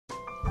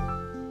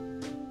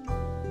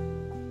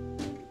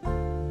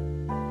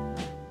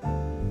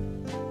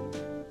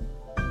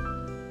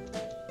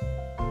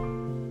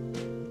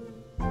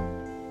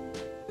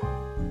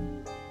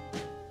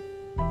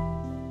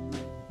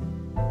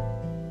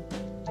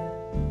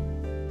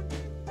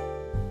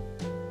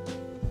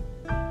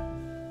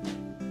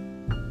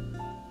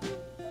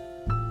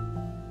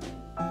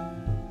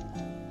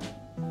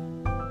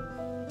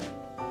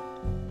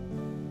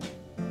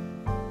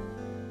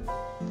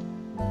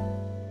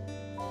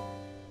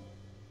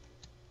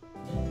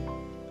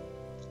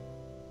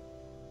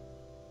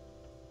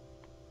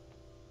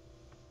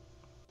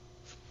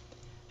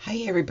Hi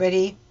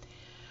everybody.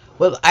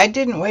 Well, I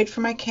didn't wait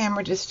for my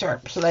camera to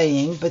start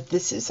playing, but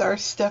this is our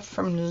stuff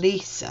from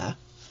Lisa.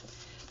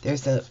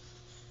 There's a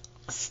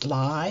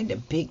slide, a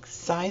big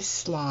size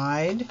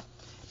slide,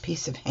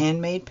 piece of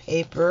handmade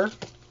paper,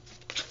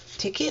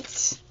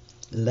 tickets,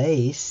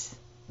 lace.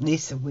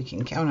 Lisa, we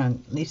can count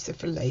on Lisa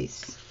for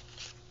lace.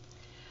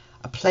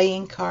 A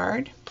playing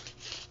card,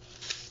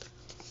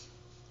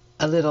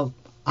 a little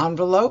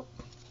envelope,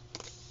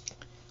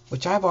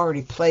 which I've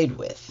already played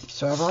with.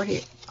 So I've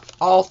already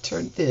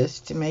altered this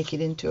to make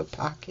it into a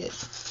pocket,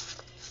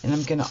 and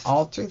I'm going to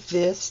alter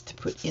this to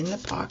put in the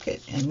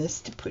pocket and this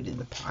to put in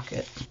the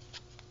pocket,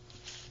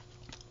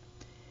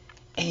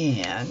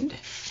 and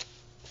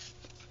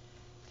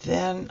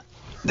then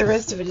the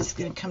rest of it is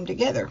going to come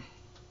together.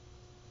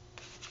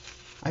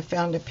 I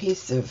found a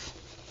piece of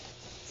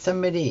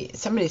somebody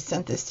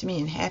sent this to me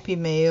in Happy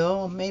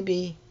Mail,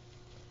 maybe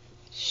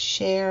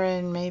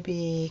Sharon,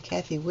 maybe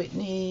Kathy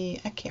Whitney.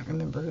 I can't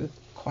remember who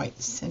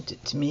quite sent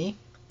it to me,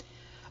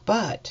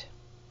 but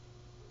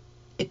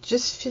it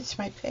just fits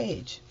my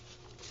page.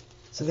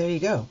 So there you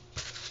go.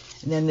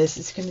 And then this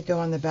is going to go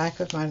on the back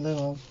of my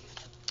little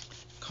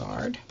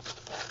card,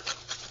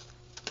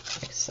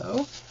 like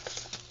so,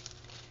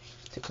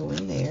 to go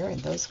in there, and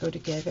those go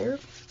together.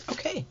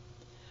 Okay,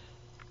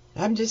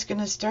 I'm just going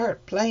to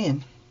start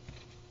playing.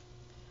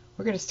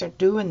 We're going to start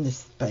doing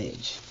this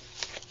page.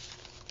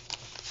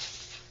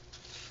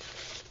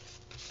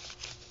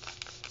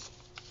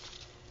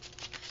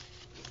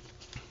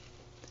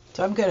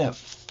 So I'm going to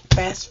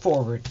fast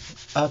forward,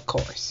 of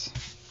course.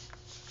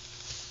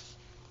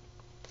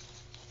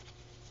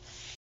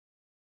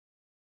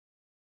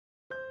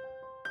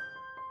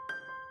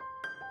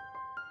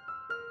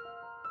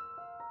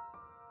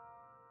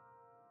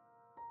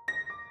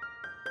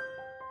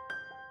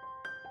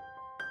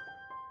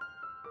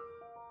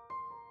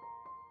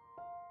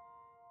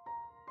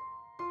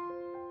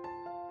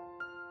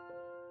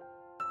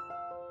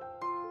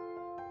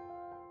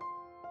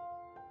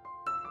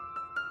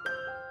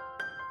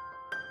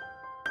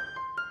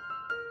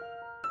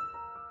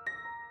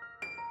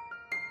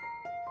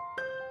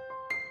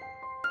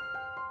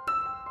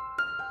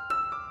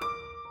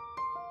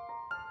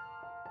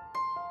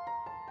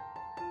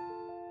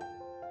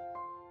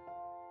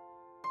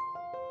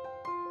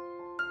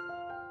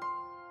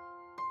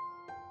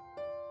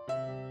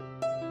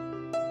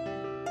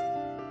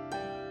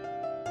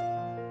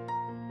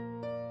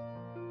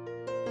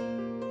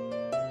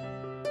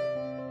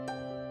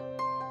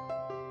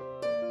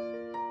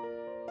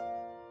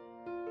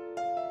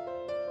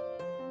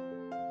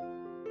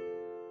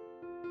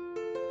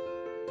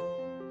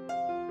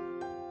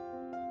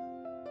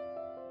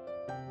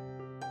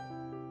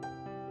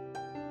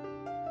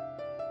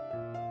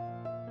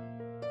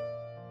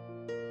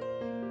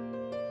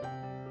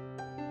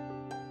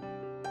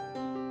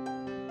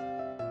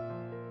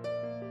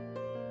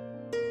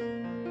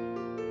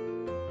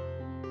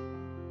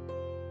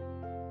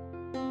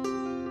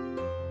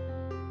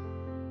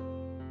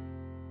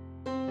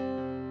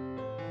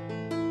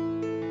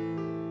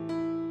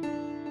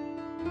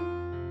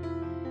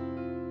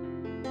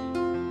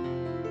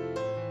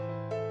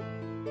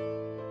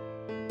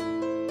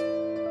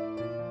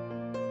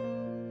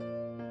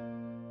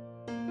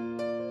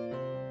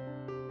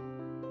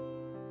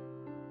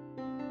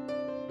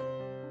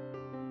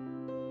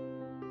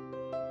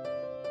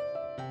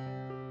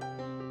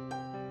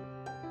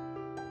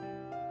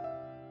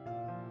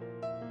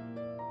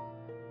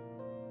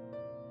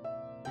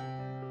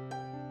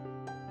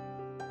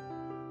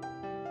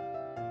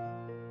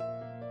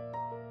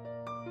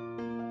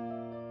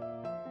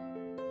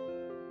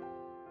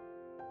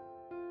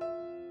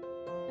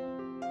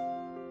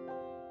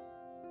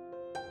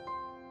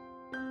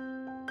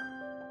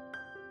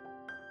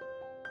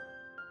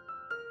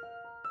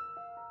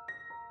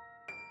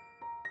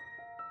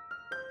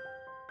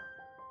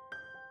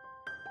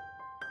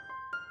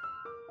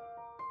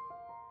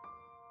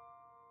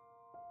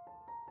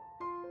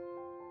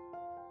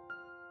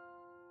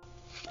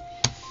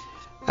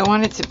 I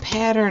wanted to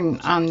pattern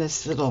on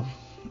this little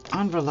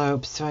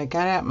envelope, so I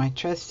got out my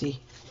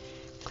trusty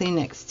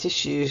Kleenex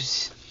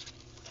tissues,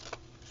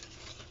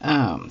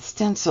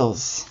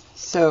 stencils.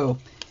 So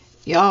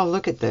y'all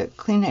look at the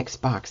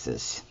Kleenex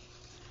boxes,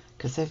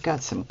 because they've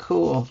got some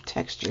cool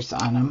textures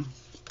on them.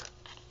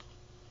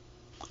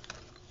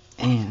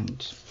 And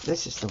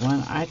this is the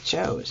one I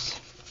chose.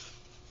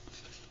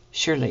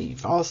 Surely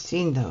you've all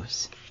seen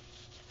those.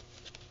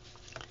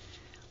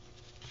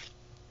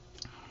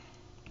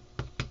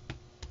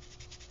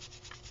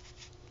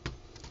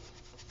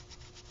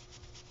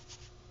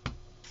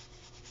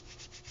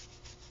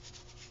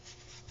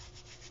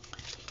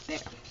 There.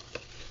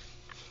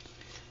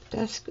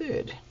 That's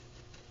good.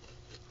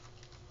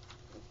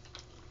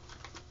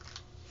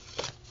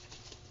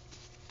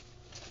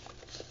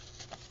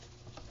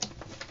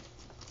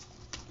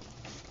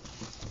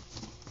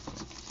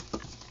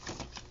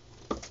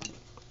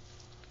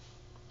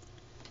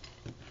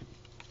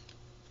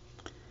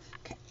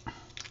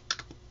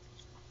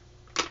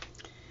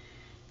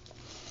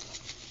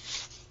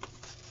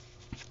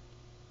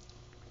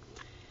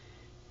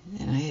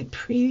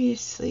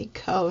 previously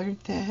colored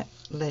that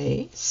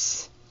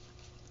lace.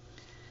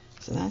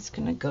 So that's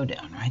going to go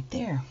down right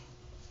there.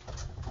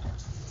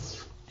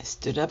 I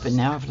stood up and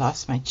now I've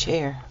lost my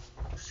chair.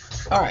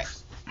 All right.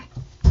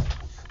 Back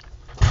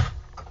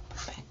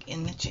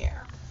in the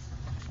chair.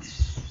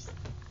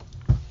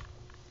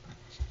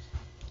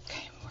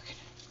 Okay, we're going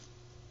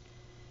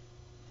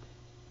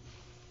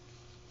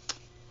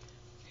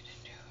to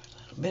do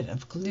a little bit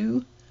of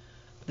glue.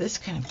 This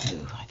kind of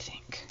glue, I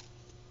think,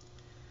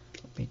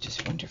 will be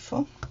just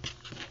wonderful.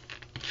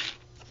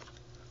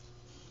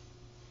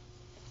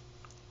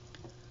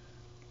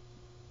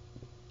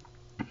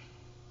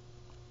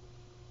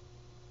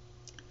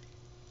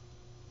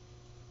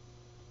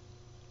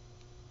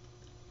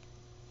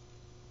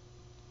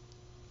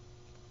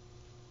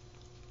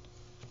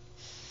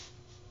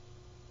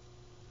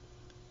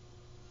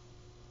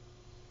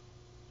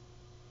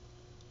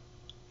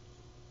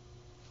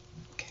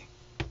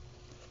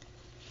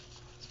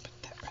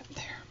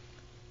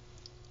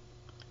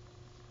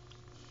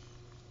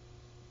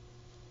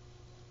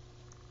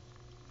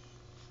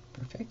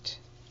 Perfect.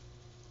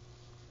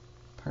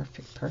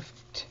 Perfect,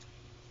 perfect.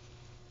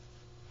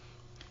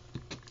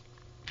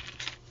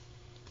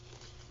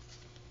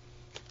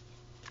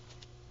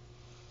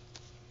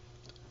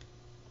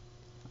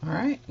 All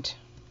right.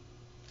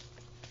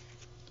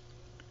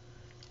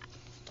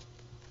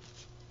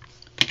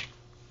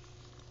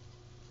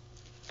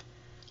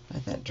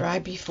 Let that dry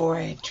before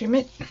I trim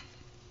it.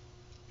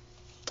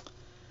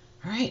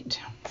 All right.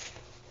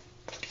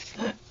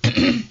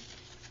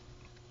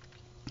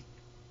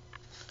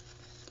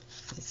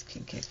 This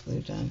can get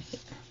glued on here.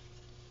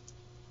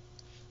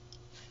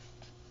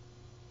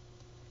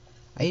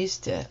 I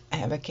used to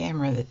have a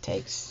camera that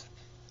takes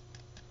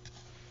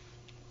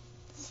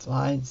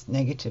slides,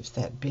 negatives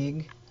that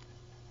big.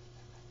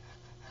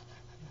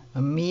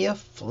 A Mia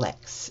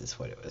Flex is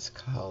what it was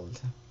called.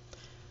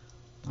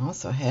 I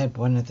also had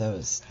one of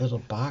those little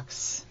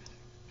box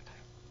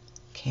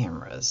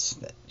cameras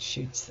that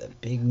shoots the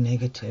big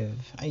negative.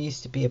 I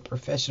used to be a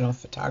professional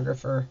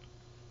photographer,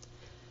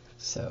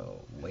 so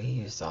we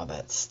used all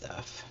that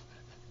stuff.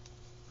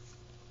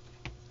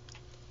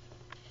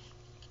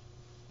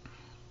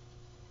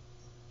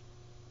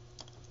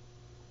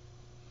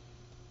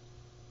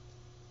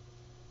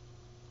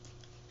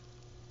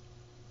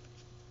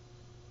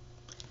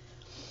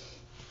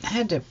 I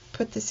had to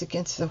put this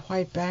against the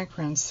white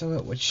background so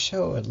it would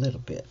show a little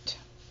bit,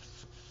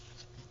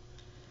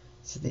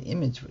 so the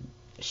image would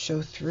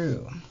show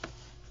through.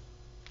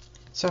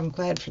 So I'm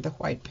glad for the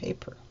white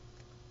paper.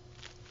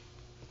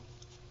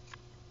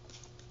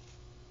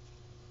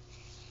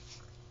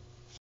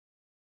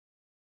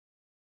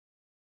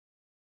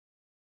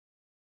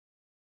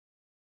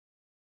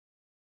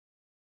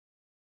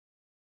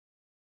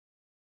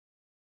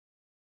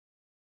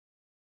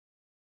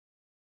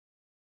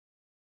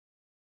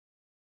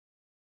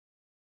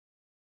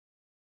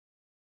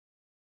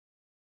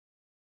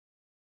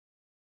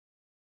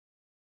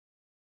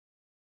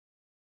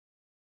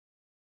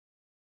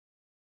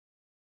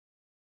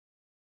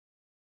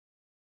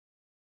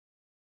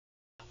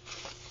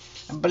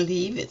 I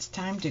believe it's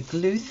time to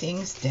glue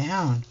things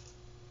down.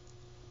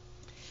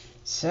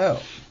 So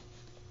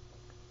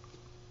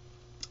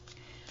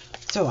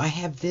I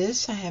have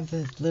this. I have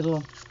the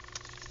little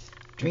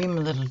dream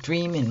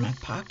in my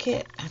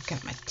pocket. I've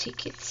got my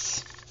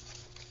tickets.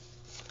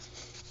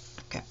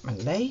 I've got my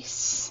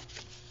lace.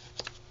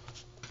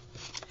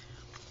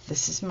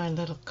 This is my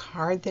little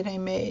card that I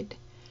made.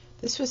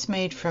 This was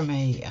made from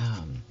a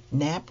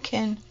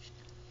napkin.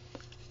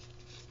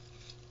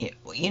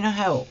 You know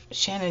how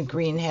Shannon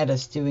Green had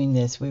us doing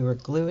this? We were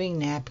gluing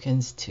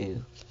napkins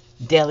to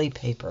deli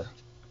paper.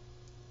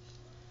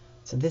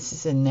 So this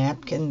is a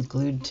napkin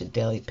glued to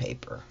deli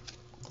paper,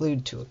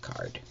 glued to a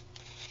card.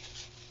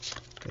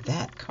 For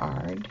that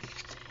card,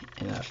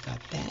 and I've got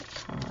that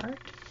card,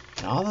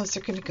 and all those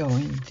are going to go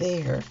in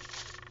there.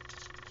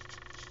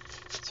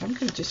 So I'm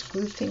going to just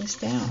glue things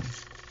down.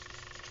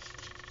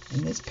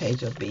 And this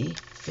page will be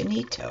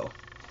finito.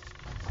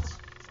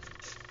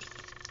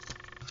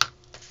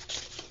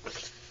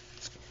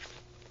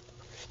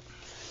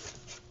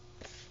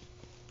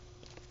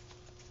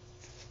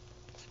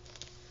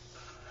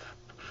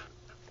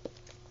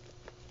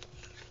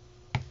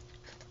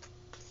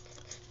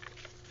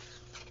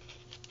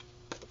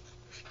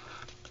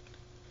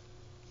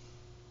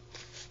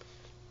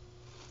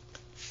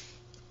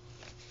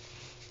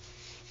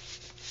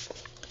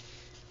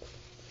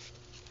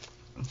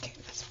 Okay,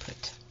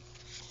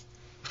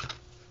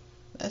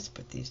 let's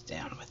put these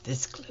down with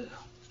this glue.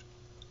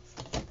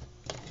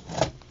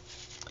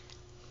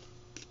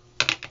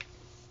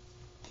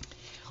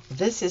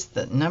 This is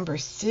the number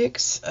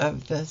 6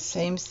 of the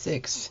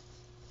Same6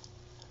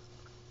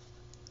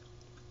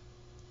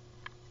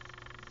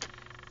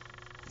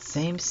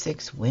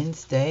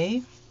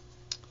 Wednesday.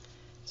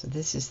 So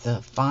this is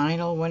the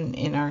final one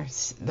in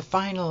the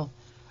final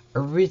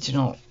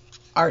original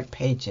art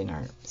page in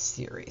our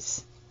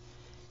series.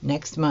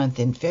 Next month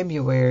in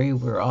February,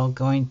 we're all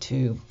going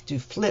to do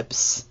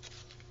flips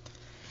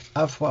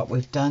of what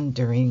we've done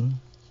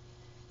during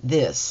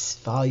This,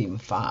 Volume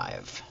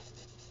 5.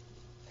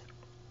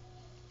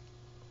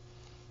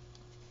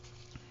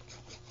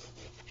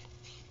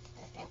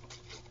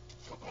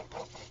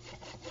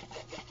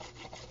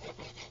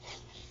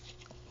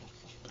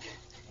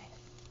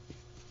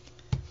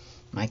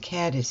 My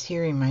cat is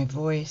hearing my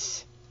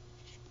voice.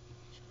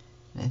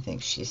 I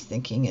think she's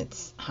thinking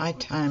it's high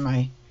time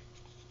I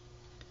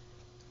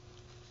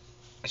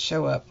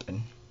show up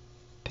and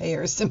pay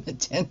her some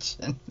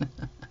attention.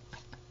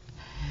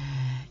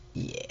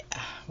 Yeah,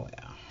 well,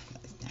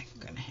 that's not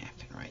going to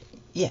happen right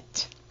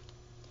yet.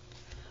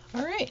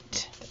 All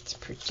right, that's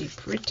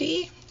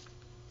pretty.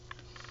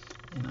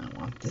 And I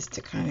want this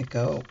to kind of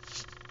go,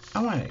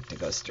 I want it to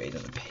go straight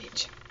on the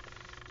page,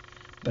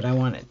 but I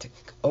want it to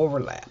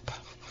overlap.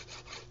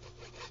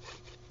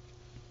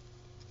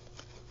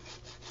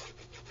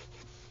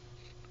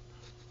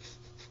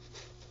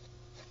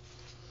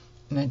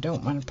 And I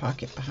don't want a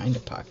pocket behind a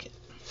pocket.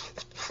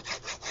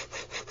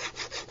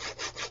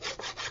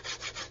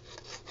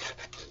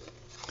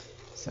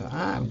 So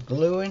I'm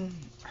gluing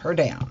her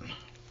down.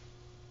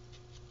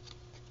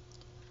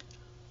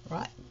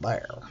 Right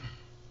there.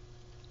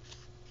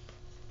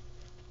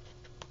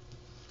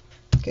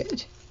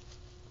 Good.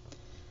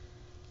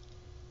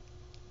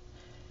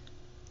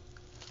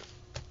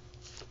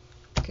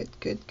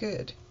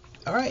 Good.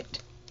 All right.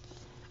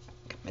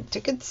 Got my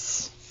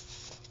tickets.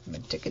 My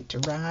ticket to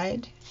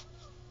ride.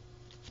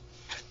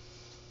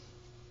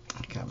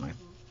 I got my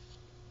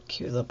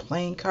cute little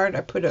playing card.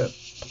 I put a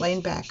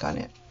plain back on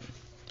it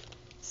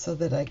so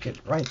that I could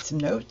write some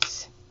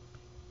notes.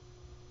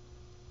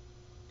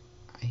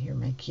 I hear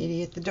my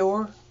kitty at the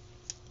door.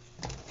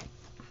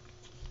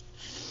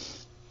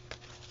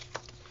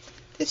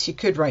 This you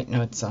could write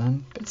notes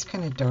on, but it's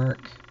kind of dark,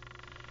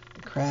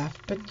 the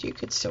craft, but you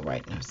could still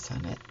write notes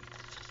on it.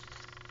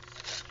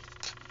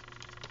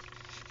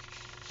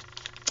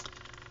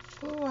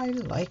 Oh, I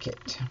like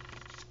it.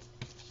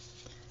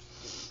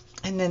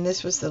 And then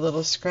this was the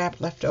little scrap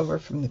left over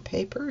from the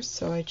paper,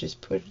 so I just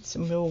put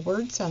some little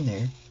words on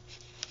there.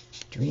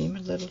 Dream a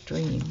little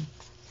dream.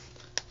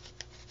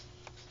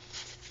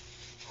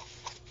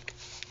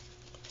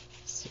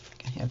 See if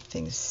I can have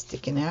things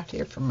sticking out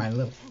here for my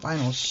little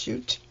final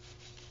shoot.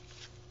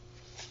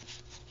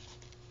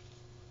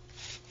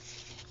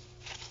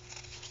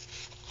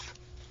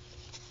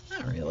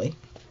 Not really,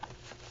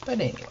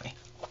 but anyway.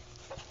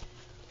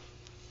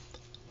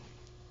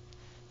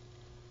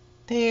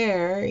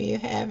 There you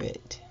have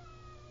it.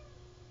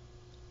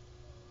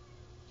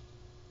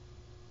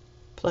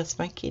 Plus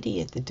my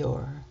kitty at the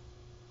door.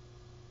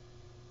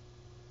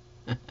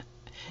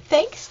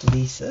 Thanks,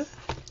 Lisa.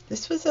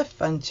 This was a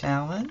fun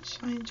challenge.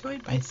 I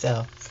enjoyed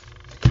myself.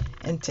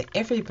 And to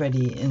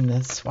everybody in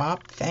the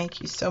swap,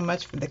 thank you so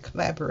much for the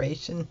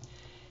collaboration.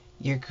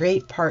 You're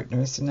great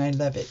partners, and I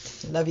love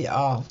it. Love you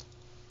all.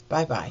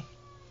 Bye-bye.